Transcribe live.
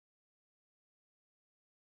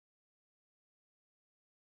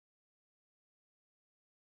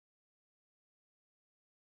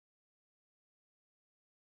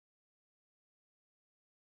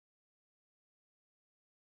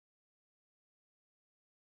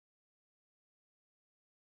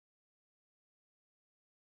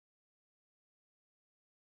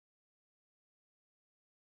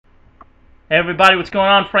Hey everybody, what's going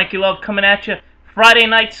on? Frankie Love coming at you. Friday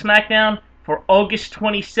Night Smackdown for August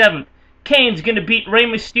 27th. Kane's going to beat Rey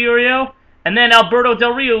Mysterio, and then Alberto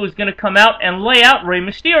Del Rio is going to come out and lay out Rey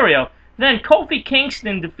Mysterio. Then Kofi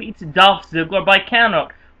Kingston defeats Dolph Ziggler by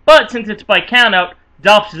countout. But since it's by countout,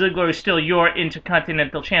 Dolph Ziggler is still your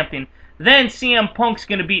Intercontinental Champion. Then CM Punk's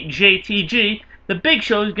going to beat JTG. The Big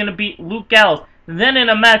Show is going to beat Luke Gallows. Then in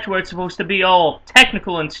a match where it's supposed to be all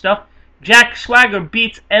technical and stuff, Jack Swagger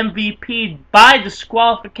beats MVP by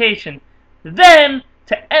disqualification. Then,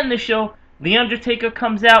 to end the show, The Undertaker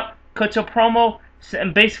comes out, cuts a promo,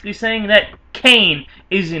 and basically saying that Kane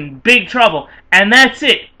is in big trouble. And that's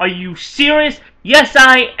it. Are you serious? Yes,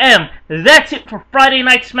 I am. That's it for Friday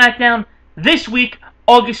Night Smackdown this week,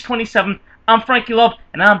 August 27th. I'm Frankie Love,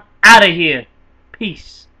 and I'm out of here.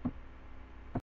 Peace.